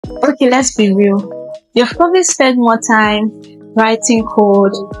Okay, let's be real. You've probably spent more time writing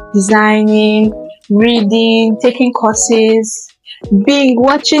code, designing, reading, taking courses,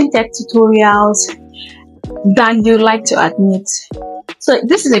 watching tech tutorials than you like to admit. So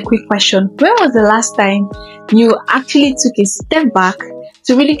this is a quick question. When was the last time you actually took a step back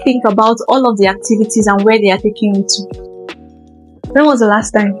to really think about all of the activities and where they are taking you to? When was the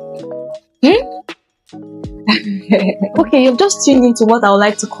last time? Okay, you've just tuned into what I would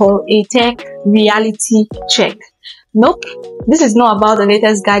like to call a tech reality check. Nope, this is not about the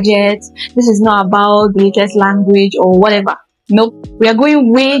latest gadget. This is not about the latest language or whatever. Nope, we are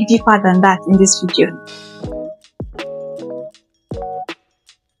going way deeper than that in this video.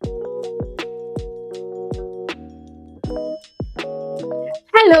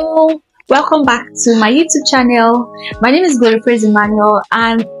 Hello, welcome back to my YouTube channel. My name is Glory Praise Emmanuel,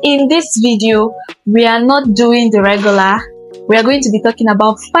 and in this video we are not doing the regular. We are going to be talking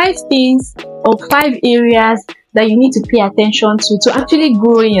about 5 things or 5 areas that you need to pay attention to actually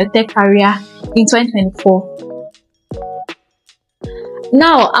grow in your tech career in 2024.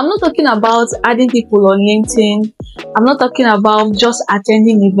 Now, I'm not talking about adding people on LinkedIn. I'm not talking about just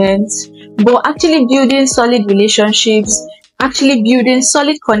attending events, but actually building solid relationships, actually building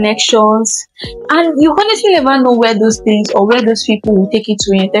solid connections, and you honestly never know where those things or where those people will take you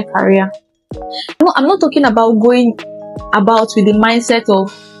to in your tech career. No, I'm not talking about going about with the mindset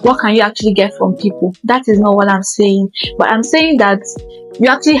of what can you actually get from people. That is not what I'm saying. But I'm saying that you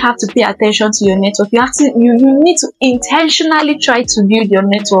actually have to pay attention to your network. You need to intentionally try to build your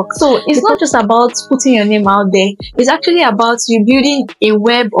network. So it's not just about putting your name out there. It's actually about you building a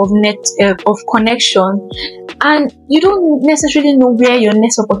web of connection, and you don't necessarily know where your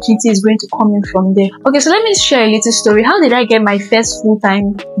next opportunity is going to come in from there. Okay, so let me share a little story. How did I get my first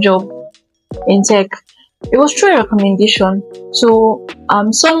full-time job in tech? It was through a recommendation. So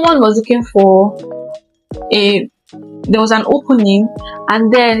someone was looking for there was an opening,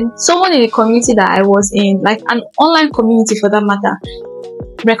 and then someone in the community that I was in, like an online community for that matter,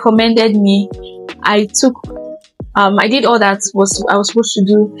 recommended me. I did all that I was supposed to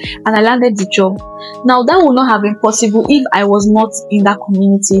do, and I landed the job. Now, that would not have been possible if I was not in that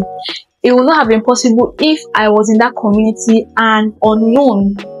community. It would not have been possible if I was in that community and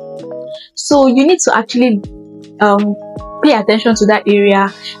unknown. So you need to actually pay attention to that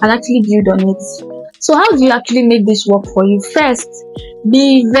area and actually build on it. So how do you actually make this work for you? First,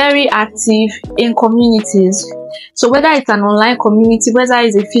 be very active in communities. So whether it's an online community, whether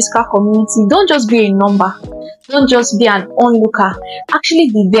it's a physical community, don't just be a number. Don't just be an onlooker.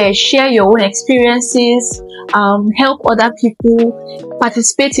 Actually be there, share your own experiences, help other people,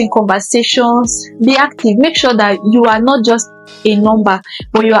 participate in conversations, be active. Make sure that you are not just a number,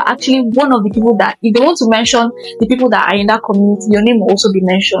 but you are actually one of the people that, if they want to mention the people that are in that community, your name will also be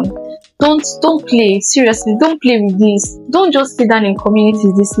mentioned. Don't play, seriously, don't play with this. Don't just sit down in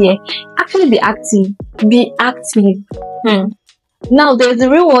communities this year. Actually be active. Be active. Now, there's the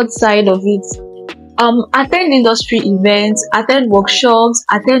real world side of it. Attend industry events, attend workshops,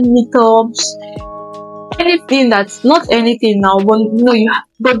 attend meetups, anything that's not anything now,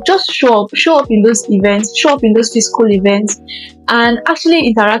 but just show up in those events, show up in those physical events, and actually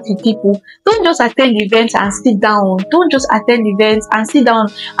interact with people. Don't just attend events and sit down. Don't just attend events and sit down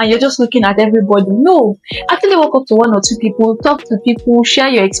and you're just looking at everybody. No, actually walk up to 1 or 2 people, talk to people, share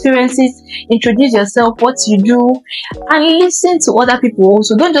your experiences, introduce yourself, what you do, and listen to other people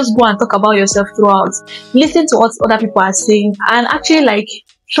also. Don't just go and talk about yourself throughout. Listen to what other people are saying, and actually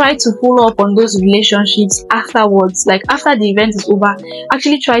try to follow up on those relationships afterwards. Like after the event is over,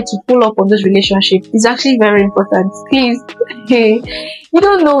 actually try to follow up on those relationships. It's actually very important. Please, you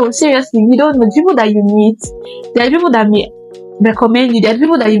don't know, seriously, you don't know the people that you meet. There are people that may recommend you. There are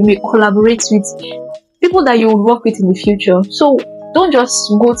people that you may collaborate with, people that you will work with in the future. So don't just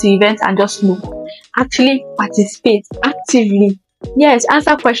go to events and just look. Actually participate actively. Yes,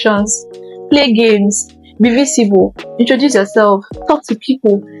 answer questions, play games, be visible, introduce yourself, talk to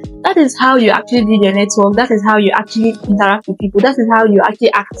people. That is how you actually build your network. That is how you actually interact with people. That is how you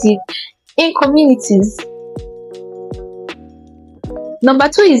actually active in communities. Number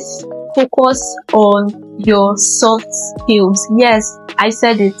 2 is focus on your soft skills. Yes, I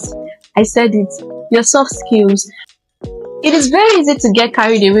said it. Your soft skills. It is very easy to get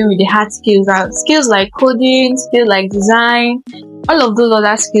carried away with the hard skills. Skills like coding, skills like design, all of those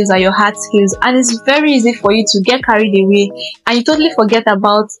other skills are your hard skills, and it's very easy for you to get carried away and you totally forget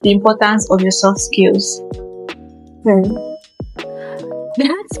about the importance of your soft skills. The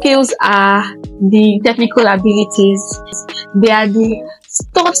hard skills are the technical abilities. They are the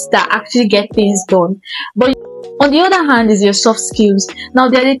stuff that actually get things done. But On the other hand is your soft skills. Now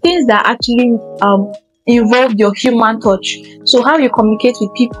there are the things that actually involve your human touch. So how you communicate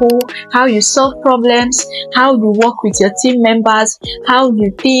with people, how you solve problems, how you work with your team members, how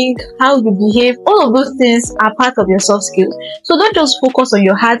you think, how you behave, all of those things are part of your soft skills. So don't just focus on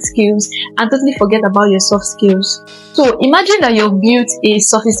your hard skills and totally forget about your soft skills. So imagine that you've built a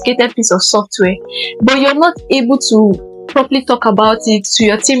sophisticated piece of software, but you're not able to properly talk about it to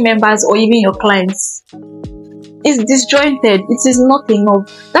your team members or even your clients. It's disjointed. It is not enough.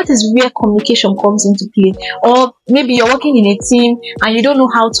 That is where communication comes into play. Or maybe you're working in a team and you don't know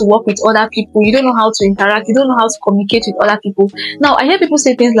how to work with other people. You don't know how to interact. You don't know how to communicate with other people. Now, I hear people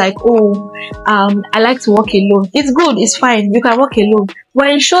say things like, I like to work alone. It's good. It's fine. You can work alone.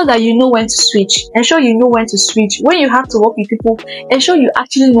 But ensure that you know when to switch. Ensure you know when to switch. When you have to work with people, ensure you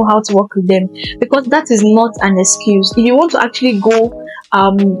actually know how to work with them. Because that is not an excuse. If you want to actually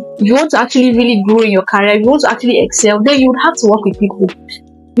if you want to actually really grow in your career, if you want to actually excel, then you would have to work with people.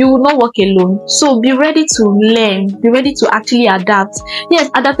 You will not work alone. So be ready to learn, be ready to actually adapt. Yes,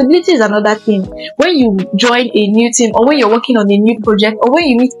 adaptability is another thing. When you join a new team, or when you're working on a new project, or when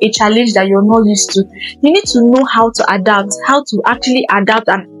you meet a challenge that you're not used to, you need to know how to adapt, how to actually adapt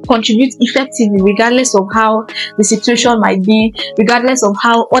and contribute effectively, regardless of how the situation might be, regardless of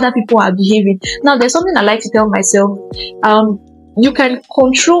how other people are behaving. Now, there's something I like to tell myself. You can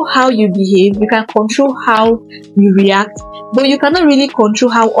control how you behave, you can control how you react, but you cannot really control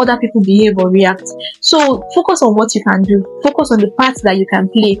how other people behave or react. So focus on what you can do, focus on the parts that you can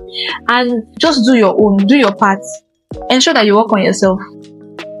play, and just do your own, do your part. Ensure that you work on yourself.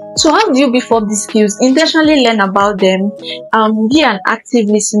 So how do you beef up these skills? Intentionally learn about them, be an active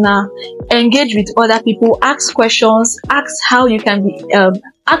listener, engage with other people, ask questions, ask how you can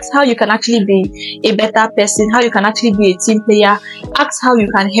actually be a better person, how you can actually be a team player, ask how you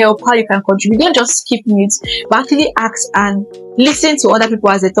can help, how you can contribute. Don't just keep mute, but actually ask and listen to other people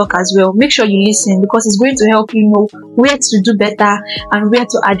as they talk as well. Make sure you listen, because it's going to help you know where to do better and where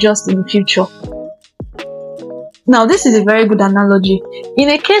to adjust in the future. Now, this is a very good analogy. In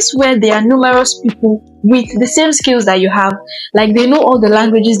a case where there are numerous people with the same skills that you have, like they know all the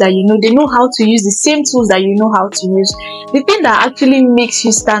languages that you know, they know how to use the same tools that you know how to use, the thing that actually makes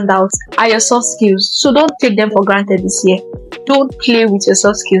you stand out are your soft skills. So don't take them for granted this year. Don't play with your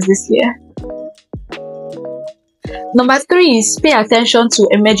soft skills this year. Number 3 is pay attention to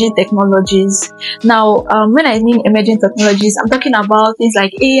emerging technologies. Now, when I mean emerging technologies, I'm talking about things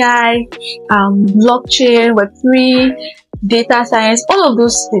like AI, blockchain, Web3, data science, all of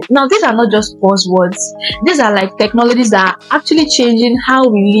those things. Now, these are not just buzzwords. These are like technologies that are actually changing how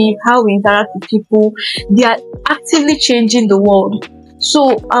we live, how we interact with people. They are actively changing the world.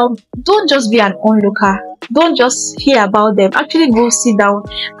 So, don't just be an onlooker. Don't just hear about them. Actually go sit down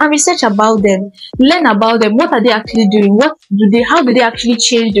and research about them. Learn about them. What are they actually doing? How do they actually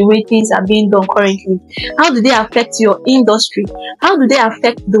change the way things are being done currently? How do they affect your industry? How do they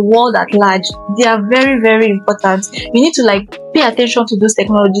affect the world at large? They are very, very important. You need to pay attention to those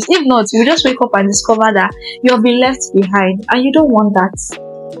technologies. If not, you just wake up and discover that you'll be left behind, and you don't want that.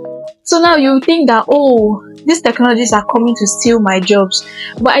 So now you think that, these technologies are coming to steal my jobs.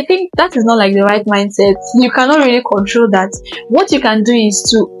 But I think that is not the right mindset. You cannot really control that. What you can do is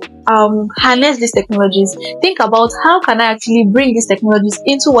to harness these technologies. Think about, how can I actually bring these technologies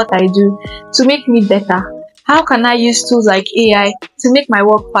into what I do to make me better? How can I use tools like AI to make my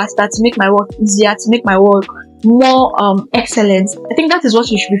work faster, to make my work easier, to make my work more excellent? I think that is what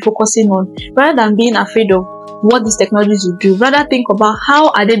you should be focusing on, rather than being afraid of what these technologies will do. Rather think about,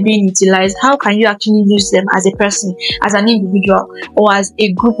 how are they being utilized? How can you actually use them as a person, as an individual, or as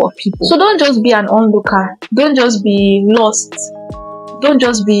a group of people? So don't just be an onlooker. Don't just be lost. Don't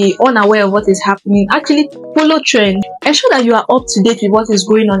just be unaware of what is happening. Actually follow trend. Ensure that you are up to date with what is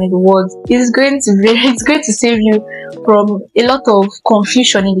going on in the world. It's going to save you from a lot of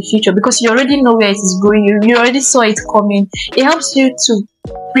confusion in the future, because you already know where it is going. You already saw it coming. It helps you to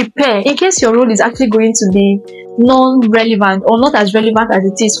prepare in case your role is actually going to be non-relevant or not as relevant as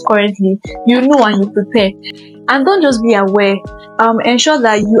it is currently. You know, and you prepare. And don't just be aware. Ensure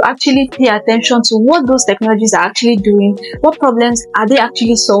that you actually pay attention to what those technologies are actually doing, what problems are they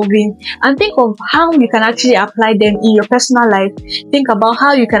actually solving, and think of how you can actually apply them in your personal life. Think about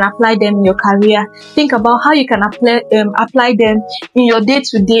how you can apply them in your career. Think about how you can apply them in your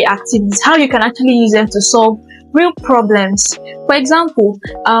day-to-day activities, how you can actually use them to solve real problems. For example,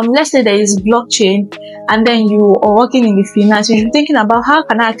 let's say there is blockchain, and then you are working in the finance. You're thinking about, how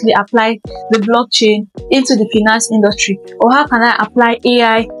can I actually apply the blockchain into the finance industry, or how can I apply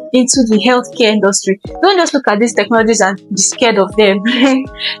AI into the healthcare industry, don't just look at these technologies and be scared of them.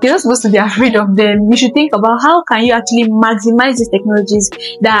 You're not supposed to be afraid of them. You should think about how can you actually maximize these technologies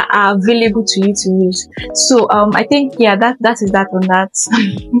that are available to you to use. So I think, yeah, that is that on that.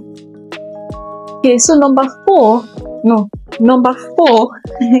 Okay, so number four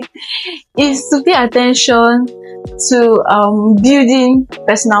is to pay attention to building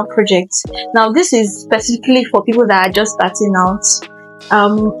personal projects. Now, this is specifically for people that are just starting out.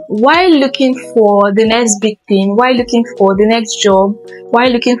 While looking for the next big thing, while looking for the next job,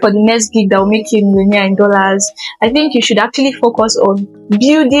 while looking for the next gig that will make you a millionaire in dollars, I think you should actually focus on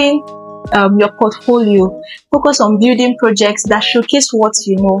building your portfolio. Focus on building projects that showcase what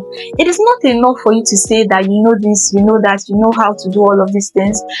you know. It is not enough for you to say that you know this, you know that, you know how to do all of these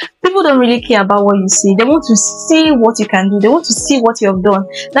things. People don't really care about what you see. They want to see what you can do. They want to see what you have done.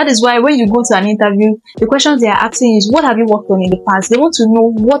 That is why when you go to an interview, the questions they are asking is, what have you worked on in the past? They want to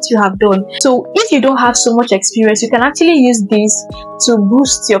know what you have done. So if you don't have so much experience, you can actually use this to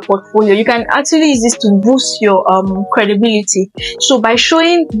boost your portfolio. You can actually use this to boost your credibility. So by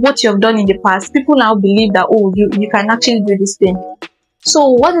showing what you have done in the past, people now believe that, oh, you can actually do this thing. So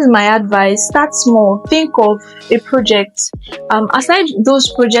what is my advice? Start small. Think of a project. Aside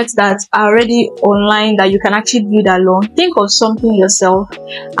those projects that are already online that you can actually build alone, think of something yourself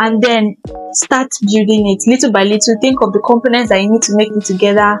and then start building it little by little. Think of the components that you need to make it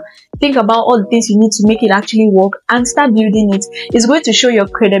together. Think about all the things you need to make it actually work and start building it. It's going to show your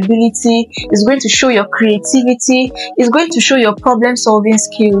credibility. It's going to show your creativity. It's going to show your problem solving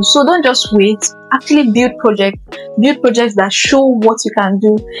skills. So don't just wait. Actually build projects that show what you can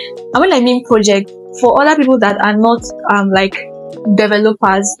do. And when I mean project, for other people that are not like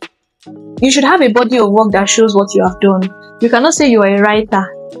developers, you should have a body of work that shows what you have done. You cannot say you are a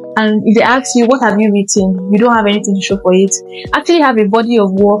writer and if they ask you what have you written, you don't have anything to show for it. Actually have a body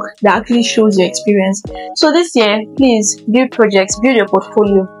of work that actually shows your experience. So this year, please build projects, build your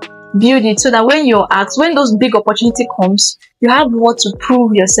portfolio, build it so that when you're asked, when those big opportunity comes, you have what to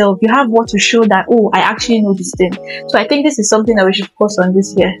prove yourself. You have what to show that, oh, I actually know this thing. So I think this is something that we should focus on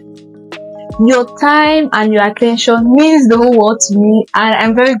this year. Your time and your attention means the whole world to me, and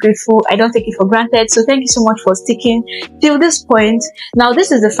I'm very grateful. I don't take it for granted. So thank you so much for sticking till this point. Now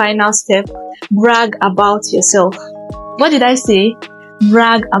this is the final step. Brag about yourself. What did I say?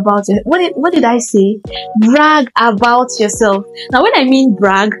 Brag about it. What did I say? Brag about yourself. Now when I mean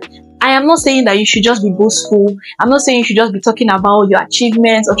brag, I am not saying that you should just be boastful. I'm not saying you should just be talking about your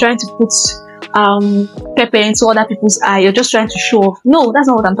achievements or trying to put pepper into other people's eye. You're just trying to show off. No, that's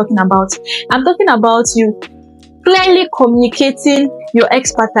not what I'm talking about. I'm talking about you clearly communicating your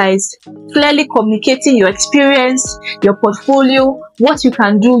expertise, clearly communicating your experience, your portfolio, what you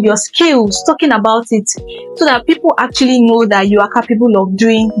can do, your skills, talking about it so that people actually know that you are capable of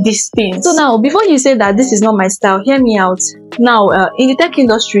doing these things. So now, before you say that this is not my style, hear me out. Now, in the tech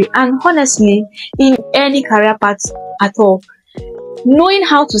industry and honestly, in any career path at all, knowing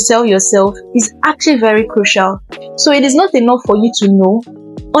how to sell yourself is actually very crucial. So it is not enough for you to know.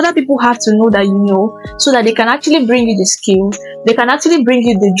 Other people have to know that you know so that they can actually bring you the skills. They can actually bring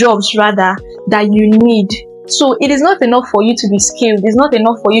you the jobs rather that you need. So it is not enough for you to be skilled. It's not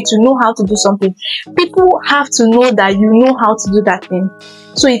enough for you to know how to do something. People have to know that you know how to do that thing.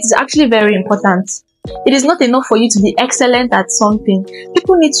 So it is actually very important. It is not enough for you to be excellent at something.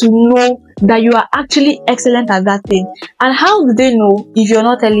 People need to know that you are actually excellent at that thing. And how do they know if you're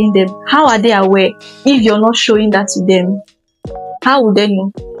not telling them? How are they aware if you're not showing that to them? How would they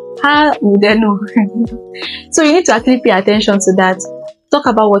know? How would they know? So you need to actually pay attention to that. Talk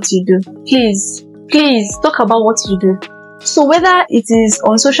about what you do. Please talk about what you do. So whether it is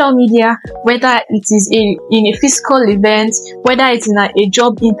on social media, whether it is in a physical event, whether it's in a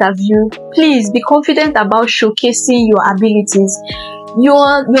job interview, please be confident about showcasing your abilities.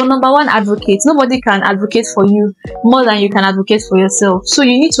 You're number one advocate. Nobody can advocate for you more than you can advocate for yourself. So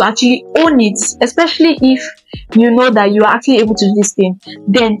you need to actually own it, especially if you know that you are actually able to do this thing.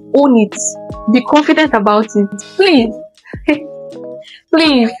 Then own it. Be confident about it. Please.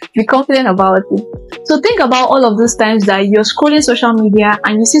 Please be confident about it. So think about all of those times that you're scrolling social media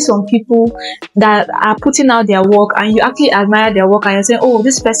and you see some people that are putting out their work and you actually admire their work and you're saying, oh,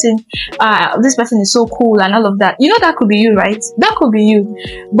 this person is so cool and all of that. You know, that could be you, right? That could be you.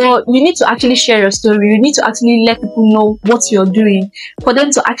 But you need to actually share your story. You need to actually let people know what you're doing for them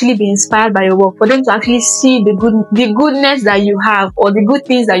to actually be inspired by your work, for them to actually see the goodness that you have or the good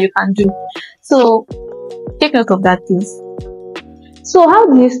things that you can do. So take note of that, please. So how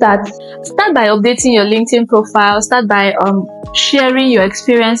do you start? Start by updating your LinkedIn profile. Start by sharing your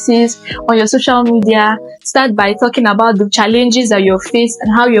experiences on your social media. Start by talking about the challenges that you've faced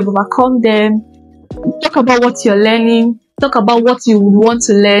and how you've overcome them. Talk about what you're learning. Talk about what you would want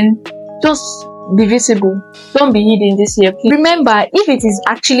to learn. Just be visible. Don't be hidden this year, please. Remember, if it is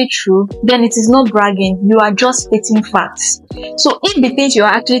actually true, then it is not bragging. You are just stating facts. So if the things you're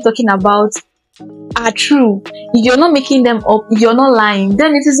actually talking about are true, if you're not making them up, if you're not lying,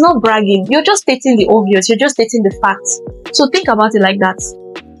 then it is not bragging. You're just stating the obvious. You're just stating the facts. So think about it like that.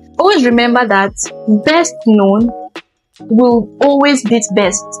 Always remember that best known will always beat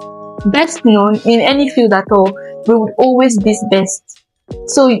best. Best known in any field at all will always beat best.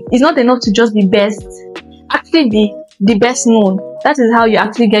 So it's not enough to just be best. Actually be the best known. That is how you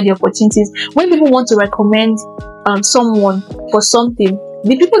actually get the opportunities. When people want to recommend someone for something,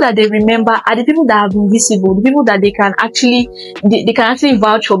 the people that they remember are the people that have been visible, the people that they can actually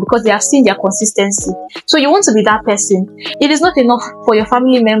vouch for because they have seen their consistency. So you want to be that person. It is not enough for your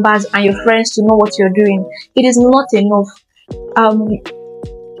family members and your friends to know what you're doing. It is not enough.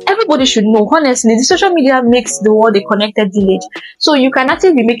 Everybody should know. Honestly, the social media makes the world a connected village. So you can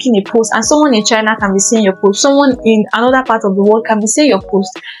actually be making a post and someone in China can be seeing your post. Someone in another part of the world can be seeing your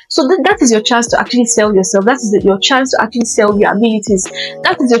post. So that is your chance to actually sell yourself. That is your chance to actually sell your abilities.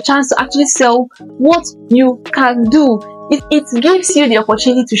 That is your chance to actually sell what you can do. It gives you the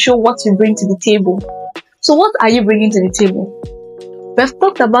opportunity to show what you bring to the table. So what are you bringing to the table? We've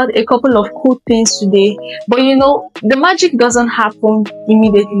talked about a couple of cool things today, but you know, the magic doesn't happen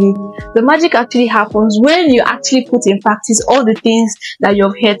immediately. The magic actually happens when you actually put in practice all the things that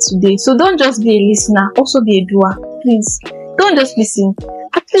you've heard today. So don't just be a listener, also be a doer. Please, don't just listen.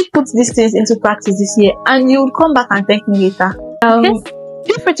 Actually put these things into practice this year and you'll come back and thank me later. Okay?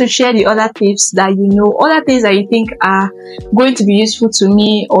 Feel free to share the other tips that you know, other things that you think are going to be useful to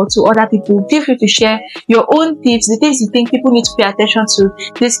me or to other people. Feel free to share your own tips, the things you think people need to pay attention to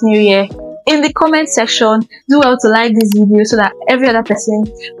this new year in the comment section. Do well to like this video so that every other person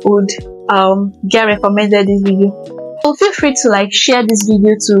would get recommended this video. So feel free to share this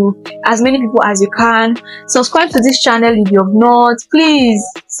video to as many people as you can. Subscribe to this channel if you have not. Please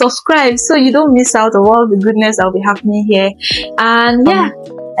subscribe so you don't miss out on all the goodness that will be happening here. And yeah,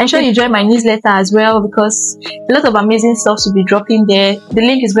 ensure you join my newsletter as well because a lot of amazing stuff will be dropping there. The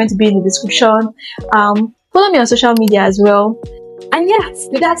link is going to be in the description. Follow me on social media as well. And yeah,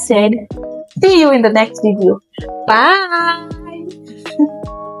 with that said, see you in the next video. Bye.